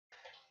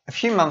A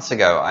few months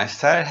ago, I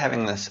started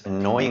having this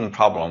annoying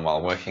problem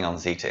while working on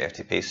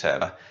Z2FTP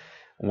server,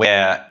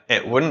 where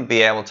it wouldn't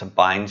be able to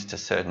bind to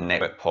certain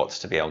network ports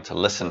to be able to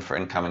listen for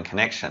incoming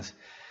connections,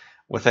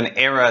 with an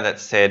error that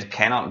said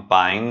cannot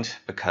bind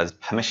because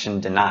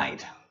permission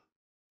denied,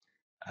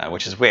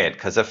 which is weird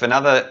because if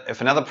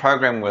another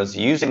program was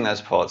using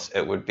those ports,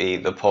 it would be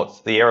the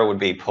error would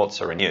be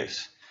ports are in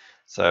use.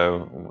 So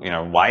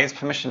why is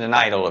permission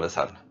denied all of a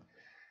sudden?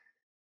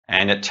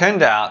 And it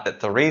turned out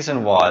that the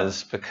reason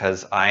was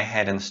because I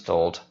had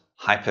installed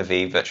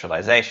Hyper-V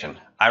virtualization,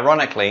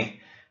 ironically,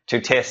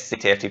 to test the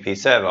FTP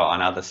server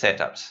on other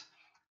setups.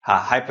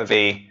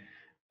 Hyper-V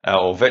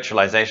or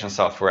virtualization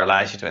software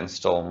allows you to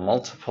install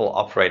multiple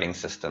operating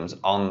systems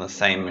on the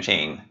same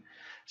machine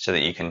so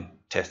that you can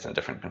test in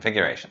different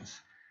configurations.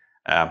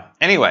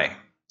 Anyway,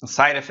 the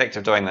side effect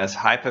of doing this,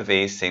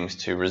 Hyper-V seems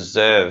to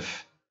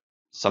reserve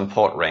some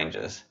port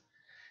ranges.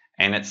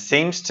 And it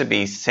seems to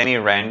be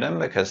semi-random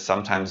because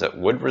sometimes it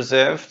would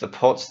reserve the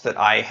ports that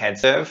I had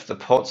set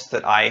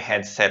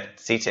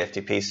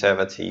Z2FTP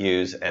server to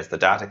use as the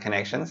data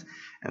connections,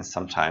 and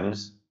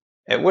sometimes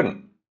it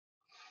wouldn't.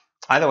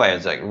 Either way,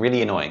 it's like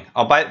really annoying.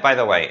 Oh, by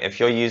the way,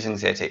 if you're using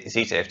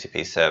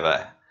Z2FTP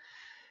server,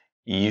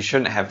 you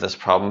shouldn't have this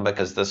problem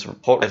because this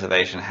port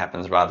reservation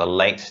happens rather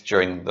late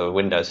during the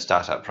Windows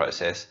startup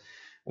process,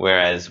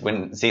 whereas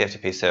when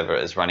Z2FTP server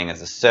is running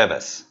as a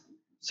service.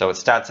 So it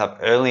starts up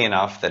early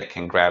enough that it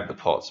can grab the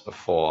ports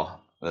before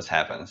this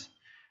happens.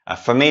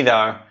 For me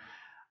though,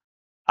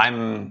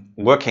 I'm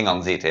working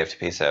on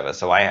Z2FTP server,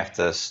 so I have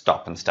to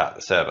stop and start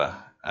the server.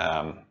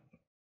 And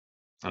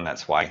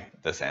that's why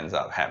this ends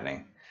up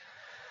happening.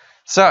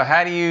 So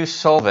how do you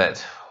solve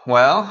it?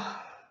 Well,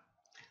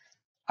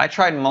 I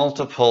tried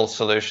multiple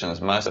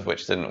solutions, most of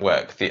which didn't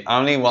work. The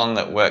only one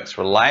that works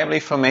reliably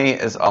for me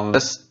is on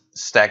this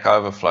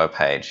StackOverflow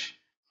page.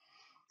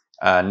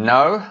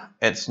 No,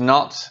 it's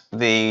not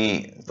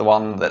the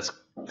one that's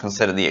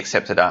considered the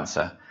accepted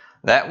answer.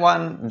 That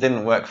one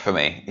didn't work for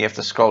me. You have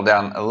to scroll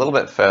down a little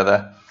bit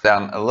further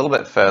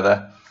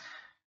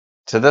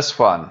to this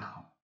one,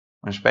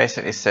 which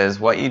basically says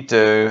what you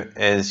do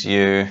is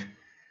you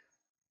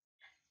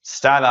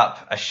start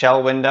up a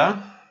shell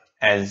window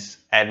as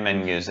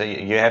admin user.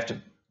 You have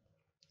to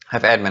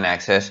have admin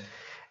access,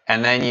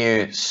 and then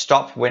you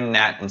stop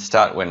WinNat and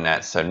start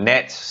WinNat. So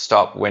net,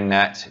 stop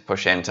WinNat,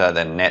 push enter,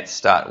 then net,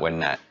 start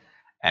WinNat,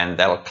 and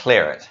that'll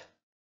clear it.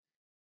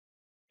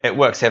 It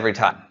works every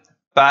time,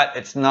 but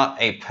it's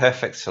not a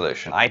perfect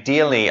solution.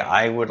 Ideally,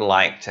 I would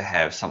like to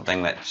have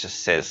something that just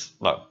says,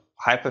 look,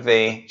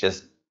 Hyper-V,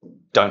 just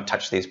don't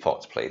touch these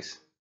ports, please.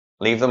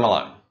 Leave them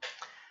alone.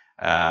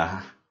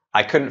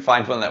 I couldn't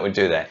find one that would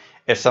do that.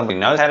 If somebody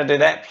knows how to do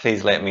that,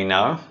 please let me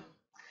know.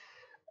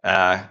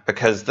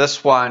 Because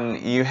this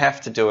one, you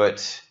have to do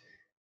it,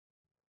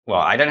 well,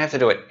 I don't have to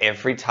do it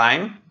every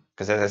time,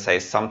 because as I say,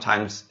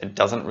 sometimes it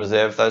doesn't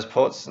reserve those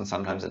ports, and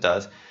sometimes it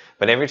does.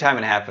 But every time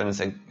it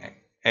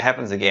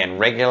happens again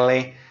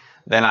regularly,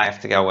 then I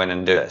have to go in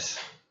and do this.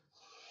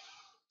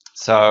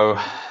 So,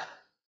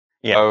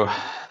 yeah,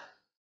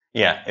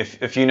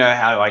 if you know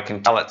how I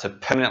can tell it to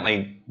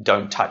permanently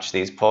don't touch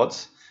these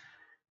ports,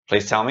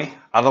 please tell me.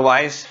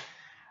 Otherwise,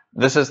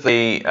 this is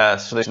the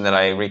solution that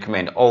I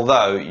recommend,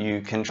 although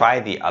you can try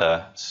the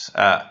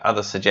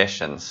other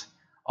suggestions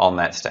on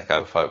that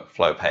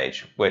StackOverflow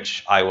page,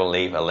 which I will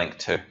leave a link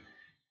to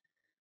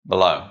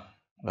below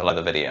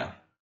the video.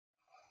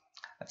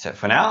 That's it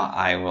for now.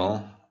 I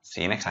will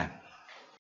see you next time.